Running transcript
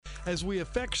as we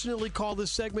affectionately call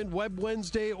this segment, Web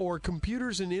Wednesday or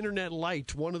Computers and Internet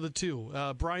Light, one of the two.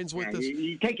 Brian's with us.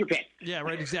 You take your pick. Yeah,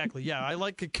 right, exactly. Yeah, I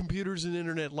like Computers and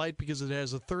Internet Light because it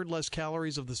has a third less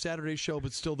calories of the Saturday show,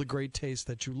 but still the great taste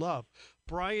that you love.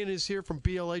 Brian is here from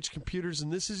BLH Computers,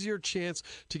 and this is your chance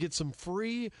to get some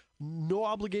free, no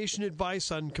obligation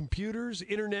advice on computers,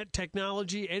 internet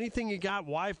technology, anything you got,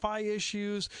 Wi-Fi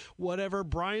issues, whatever.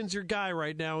 Brian's your guy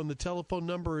right now, and the telephone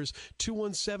number is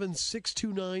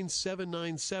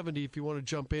 217-629-7970 if you want to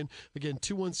jump in. Again,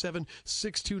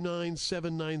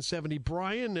 217-629-7970.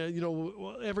 Brian,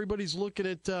 everybody's looking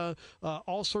at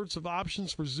all sorts of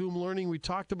options for Zoom learning. We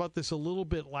talked about this a little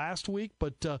bit last week,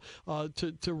 but to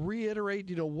reiterate,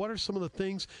 what are some of the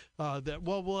things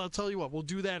well, I'll tell you what, we'll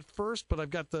do that first, but I've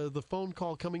got the phone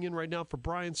call coming in right now for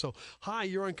Brian. So, hi,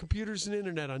 you're on Computers and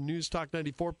Internet on News Talk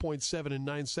 94.7 and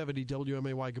 970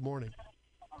 WMAY. Good morning.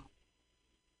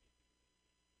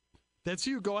 That's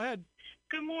you. Go ahead.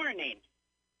 Good morning.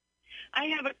 I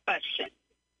have a question.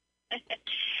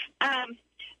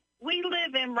 We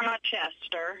live in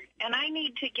Rochester, and I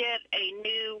need to get a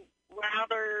new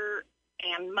router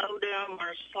and modem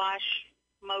or slash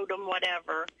modem,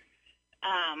 whatever,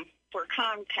 for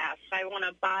Comcast. I want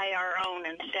to buy our own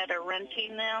instead of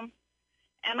renting them.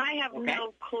 And I have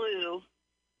no clue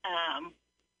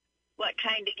what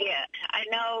kind to get. I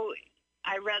know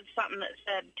I read something that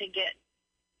said to get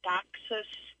DOCSIS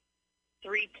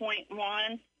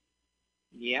 3.1.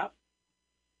 Yep.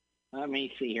 Let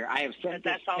me see here. I have sent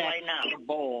this that's all I know. to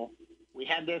Bull. We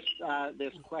had this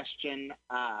question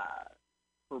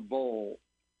for Bull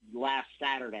last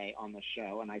Saturday on the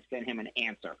show, and I sent him an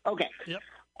answer. Okay. Yep.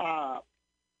 You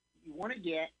want to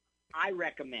get, I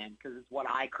recommend, because it's what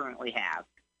I currently have,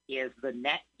 is the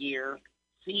Netgear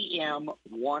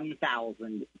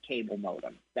CM1000 cable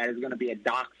modem. That is going to be a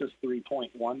DOCSIS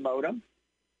 3.1 modem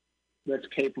that's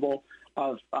capable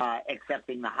of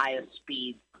accepting the highest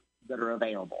speeds that are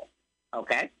available.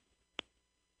 Okay?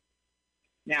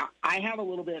 Now, I have a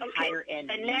little bit higher end.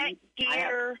 The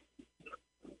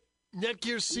Netgear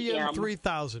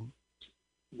CM3000.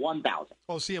 1000.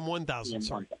 Oh, CM1000,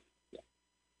 sorry. Yeah.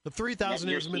 The 3000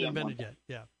 Netgear hasn't been invented CM1000. yet.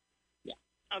 Yeah.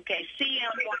 Okay,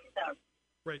 CM1000.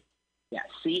 Right. Yeah,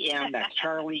 CM, that's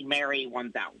Charlie Mary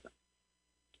 1000.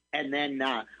 And then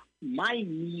my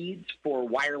needs for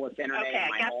wireless internet in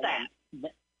my home.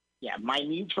 That. Yeah, my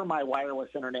needs for my wireless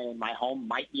internet in my home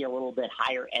might be a little bit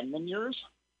higher end than yours.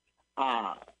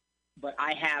 But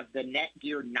I have the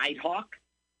Netgear Nighthawk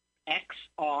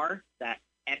XR, that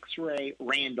X-Ray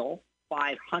Randall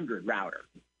 500 router.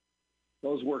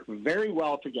 Those work very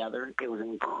well together. It was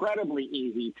incredibly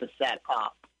easy to set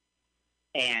up,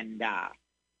 and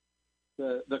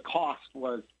the cost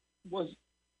was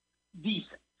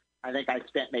decent. I think I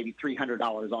spent maybe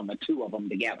 $300 on the two of them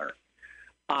together.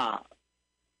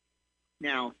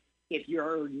 Now, if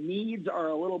your needs are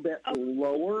a little bit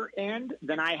lower end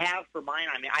than I have for mine,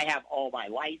 I mean, I have all my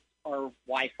lights are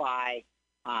Wi-Fi.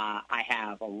 I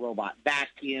have a robot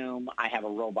vacuum. I have a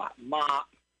robot mop.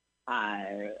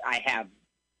 I have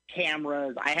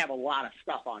cameras. I have a lot of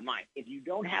stuff on mine. If you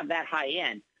don't have that high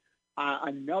end,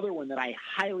 another one that I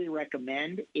highly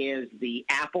recommend is the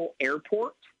Apple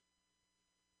Airport.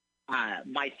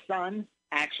 My son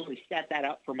actually set that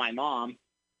up for my mom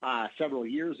several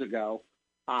years ago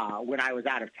when I was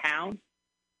out of town,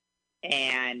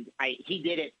 and he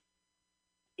did it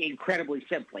incredibly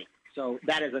simply. So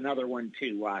that is another one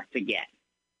to get.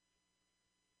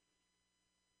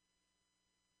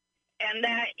 And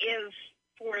that is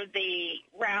for the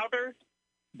router?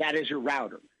 That is your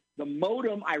router. The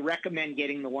modem, I recommend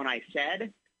getting the one I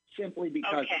said, simply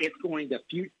because it's going to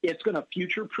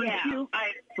future-proof you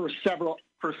for several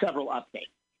updates.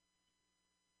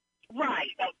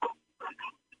 Right.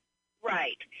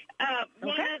 Right.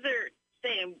 One other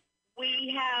thing,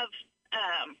 we have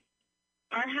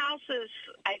our house is,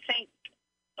 I think,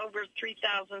 over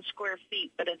 3,000 square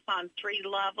feet, but it's on 3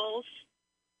 levels.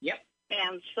 Yep.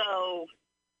 And so,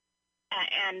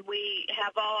 and we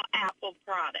have all Apple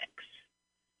products.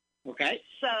 Okay.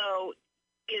 So,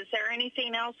 is there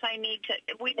anything else I need to?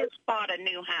 We just bought a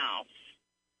new house.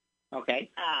 Okay.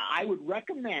 I would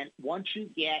recommend once you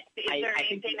get. Is there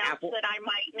anything else Apple, that I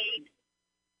might need?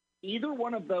 Either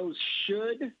one of those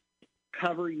should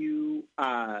cover you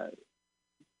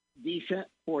decent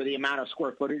for the amount of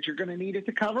square footage you're going to need it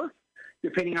to cover,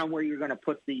 depending on where you're going to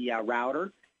put the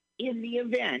router. In the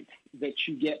event that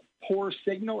you get poor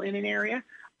signal in an area,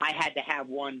 I had to have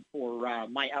one for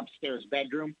my upstairs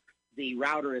bedroom. The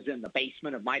router is in the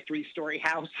basement of my 3-story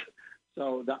house,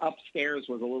 so the upstairs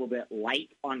was a little bit light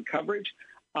on coverage.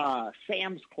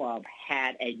 Sam's Club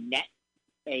had a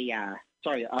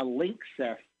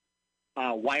Linksys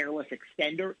wireless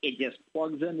extender. It just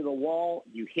plugs into the wall.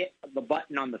 You hit the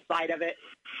button on the side of it.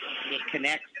 It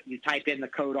connects. You type in the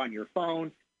code on your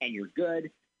phone, and you're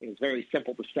good. It was very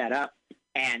simple to set up,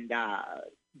 and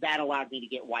that allowed me to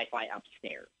get Wi-Fi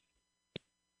upstairs.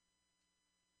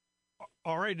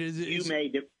 All right.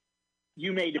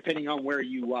 You may, depending on where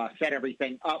you set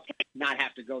everything up, not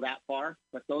have to go that far.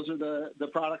 But those are the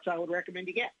products I would recommend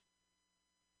you get.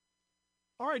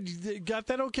 All right. You got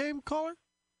that okay, caller?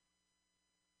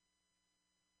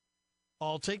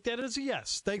 I'll take that as a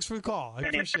yes. Thanks for the call. I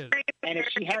appreciate it. And if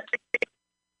she has,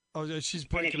 she's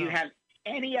breaking up. And if you have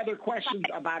any other questions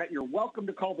about it, you're welcome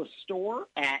to call the store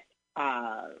at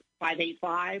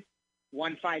 585-1580.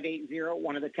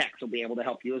 One of the techs will be able to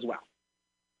help you as well.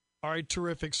 All right,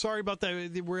 terrific. Sorry about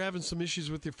that. We're having some issues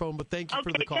with your phone, but thank you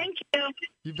for the call. Thank you.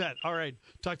 You bet. All right.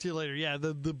 Talk to you later. Yeah,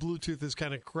 the Bluetooth is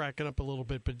kind of cracking up a little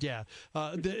bit, but yeah,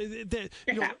 a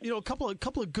couple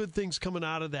of good things coming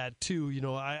out of that too. You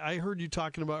know, I heard you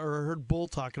talking about, or I heard Bull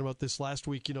talking about this last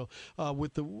week. You know,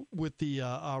 with the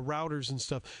routers and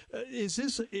stuff.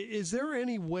 Is there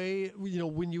any way, you know,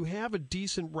 when you have a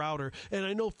decent router, and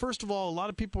I know first of all, a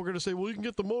lot of people are going to say, well, you can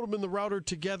get the modem and the router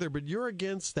together, but you're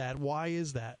against that. Why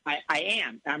is that? I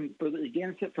am. I'm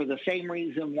against it for the same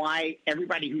reason why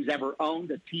everybody who's ever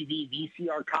owned a TV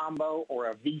VCR combo or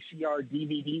a VCR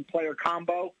DVD player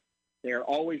combo, they're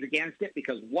always against it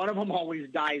because one of them always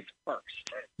dies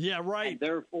first. Yeah, right. And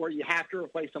therefore, you have to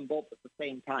replace them both at the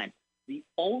same time. The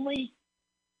only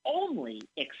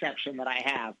exception that I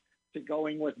have to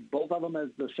going with both of them as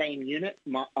the same unit,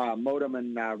 modem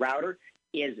and router,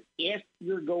 is if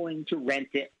you're going to rent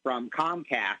it from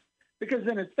Comcast, because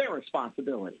then it's their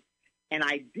responsibility. And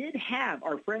I did have,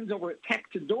 our friends over at Tech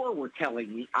to Door were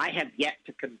telling me, I have yet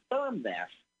to confirm this,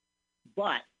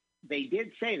 but they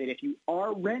did say that if you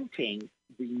are renting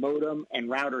the modem and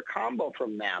router combo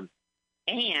from them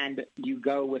and you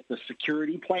go with the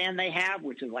security plan they have,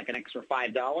 which is like an extra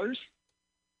 $5,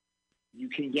 you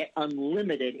can get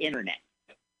unlimited internet,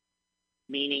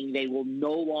 meaning they will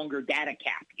no longer data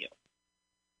cap you.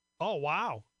 Oh,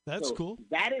 wow. That's cool.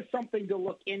 That is something to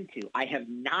look into. I have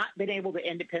not been able to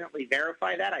independently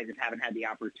verify that. I just haven't had the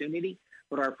opportunity.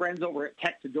 But our friends over at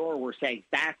Tech to Door were saying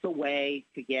that's a way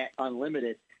to get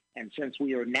unlimited. And since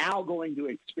we are now going to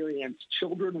experience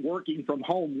children working from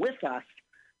home with us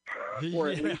for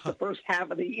at least the first half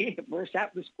of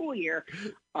the school year,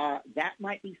 that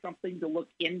might be something to look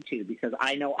into because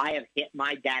I know I have hit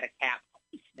my data cap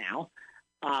now,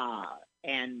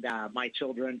 and my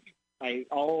children.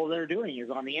 All they're doing is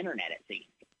on the internet, it seems.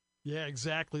 Yeah,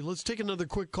 exactly. Let's take another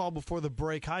quick call before the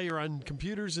break. Hi, you're on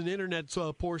Computers and Internet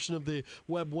portion of the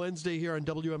Web Wednesday here on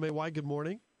WMAY. Good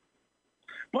morning.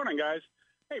 Morning, guys.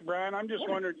 Hey, Brian, I'm just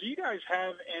wondering, do you guys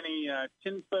have any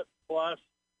 10-foot plus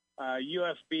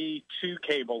USB 2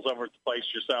 cables over at the place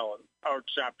you're selling, or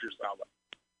shop you're selling?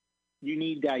 You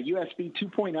need USB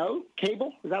 2.0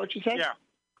 cable? Is that what you said? Yeah.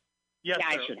 Yes,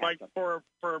 yeah, sir. Like for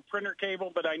a printer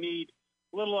cable, but I need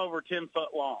a little over 10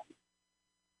 foot long.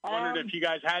 Wondered if you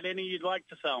guys had any you'd like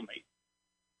to sell me.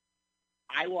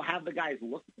 I will have the guys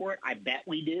look for it. I bet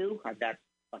we do. That's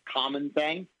a common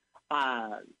thing.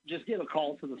 Just give a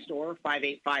call to the store,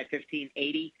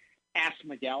 585-1580. Ask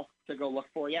Miguel to go look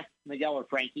for you. Miguel or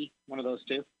Frankie, one of those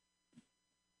two.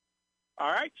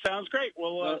 All right, sounds great.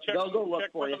 We'll check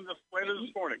for them later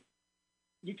this morning.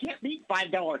 You can't beat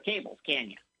 $5 cables, can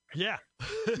you? Yeah.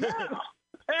 No.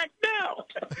 Heck no!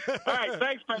 All right,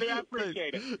 thanks, buddy. I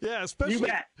appreciate it. Yeah,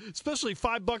 especially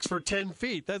 $5 for 10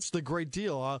 feet. That's the great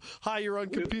deal. Hi, you're on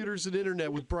Computers and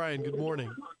Internet with Brian. Good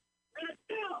morning.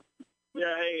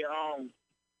 Yeah, hey,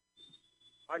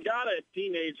 I got a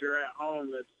teenager at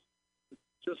home that's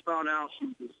just found out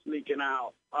she was sneaking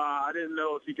out. I didn't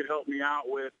know if you could help me out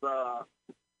with a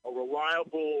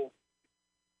reliable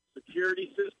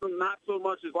security system, not so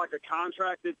much as like a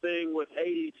contracted thing with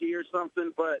ADT or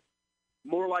something, but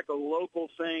more like a local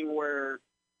thing where,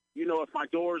 you know, if my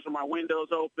doors or my windows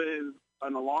open,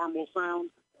 an alarm will sound?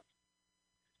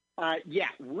 Yeah,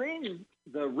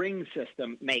 the Ring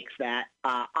system makes that.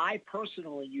 I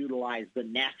personally utilize the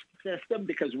Nest system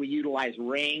because we utilize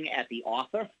Ring at the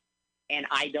office, and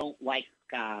I don't like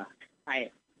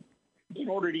in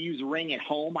order to use Ring at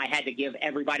home, I had to give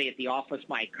everybody at the office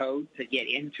my code to get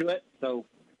into it, so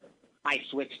I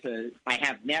switched to, I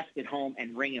have Nest at home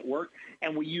and Ring at work,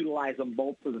 and we utilize them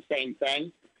both for the same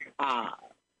thing.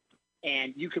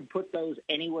 And you can put those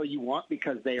anywhere you want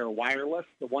because they are wireless.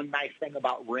 The one nice thing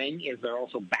about Ring is they're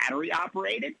also battery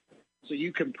operated, so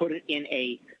you can put it in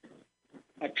a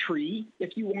tree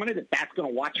if you wanted, if that's going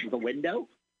to watch the window.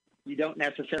 You don't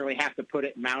necessarily have to put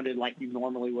it mounted like you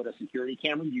normally would a security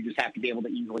camera. You just have to be able to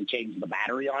easily change the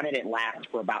battery on it. It lasts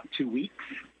for about 2 weeks.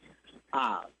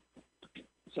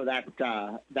 So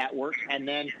that works. And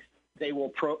then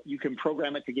you can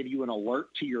program it to give you an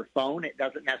alert to your phone. It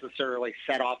doesn't necessarily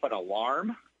set off an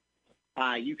alarm.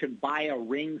 You can buy a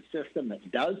Ring system that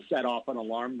does set off an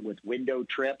alarm with window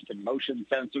trips and motion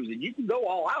sensors, and you can go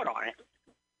all out on it.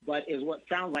 But what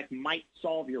sounds like might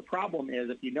solve your problem is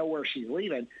if you know where she's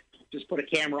leaving, just put a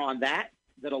camera on that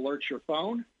alerts your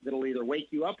phone. That'll either wake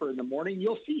you up or in the morning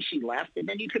you'll see she left, and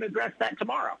then you can address that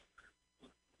tomorrow.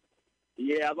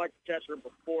 Yeah, I'd like to catch her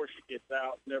before she gets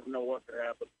out. Never know what could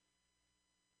happen.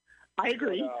 I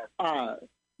agree.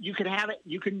 You can have it.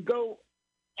 You can go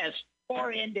as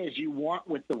far end as you want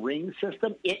with the Ring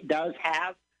system. It does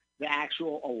have the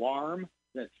actual alarm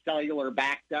that's cellular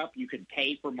backed up. You can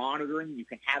pay for monitoring. You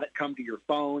can have it come to your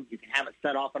phone. You can have it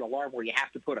set off an alarm where you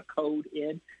have to put a code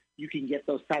in. You can get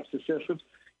those types of systems.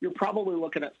 You're probably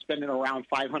looking at spending around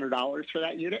 $500 for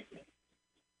that unit.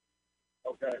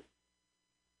 Okay.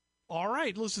 All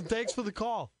right. Listen, thanks for the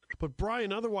call. But,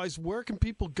 Brian, otherwise, where can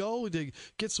people go to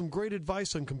get some great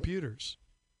advice on computers?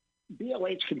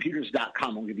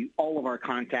 BLHcomputers.com will give you all of our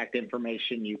contact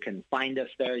information. You can find us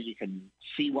there. You can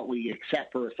see what we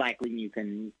accept for recycling. You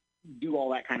can do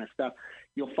all that kind of stuff.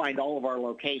 You'll find all of our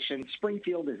locations.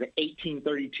 Springfield is at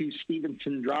 1832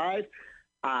 Stevenson Drive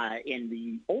in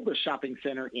the oldest shopping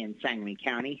center in Sangamon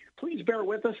County. Please bear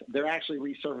with us. They're actually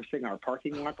resurfacing our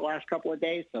parking lot the last couple of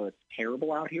days, so it's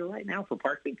terrible out here right now for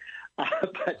parking.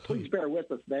 But please bear with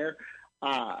us there.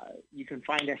 You can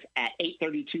find us at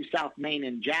 832 South Main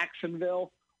in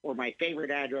Jacksonville, or my favorite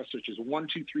address, which is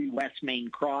 123 West Main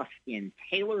Cross in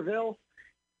Taylorville.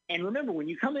 And remember, when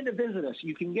you come in to visit us,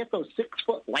 you can get those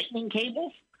 6-foot lightning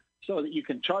cables so that you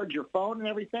can charge your phone and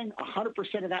everything.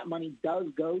 100% of that money does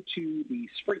go to the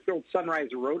Springfield Sunrise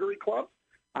Rotary Club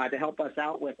to help us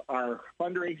out with our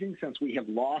fundraising since we have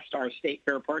lost our state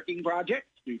fair parking project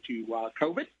due to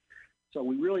COVID. So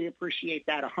we really appreciate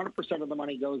that. 100% of the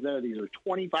money goes there. These are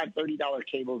 $25, $30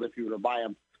 cables if you were to buy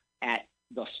them at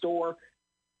the store.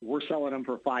 We're selling them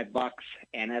for $5.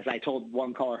 And as I told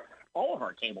one caller, all of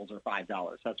our cables are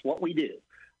 $5. That's what we do.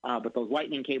 But those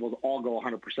lightning cables all go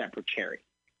 100% for charity.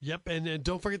 Yep, and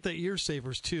don't forget the ear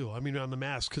savers too. I mean, on the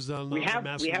mask, because we have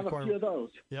a few of those.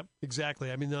 Yep,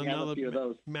 exactly. I mean, now a few of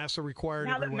those. Masks are required.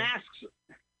 Now everywhere.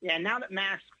 Now that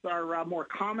masks are more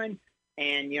common,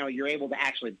 and you're able to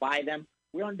actually buy them,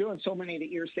 we aren't doing so many of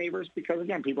the ear savers because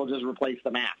again, people just replace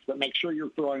the mask. But make sure you're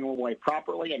throwing them away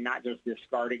properly and not just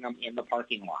discarding them in the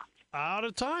parking lot. Out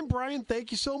of time, Brian.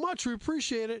 Thank you so much. We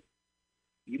appreciate it.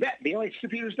 You bet.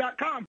 BLHcomputers.com.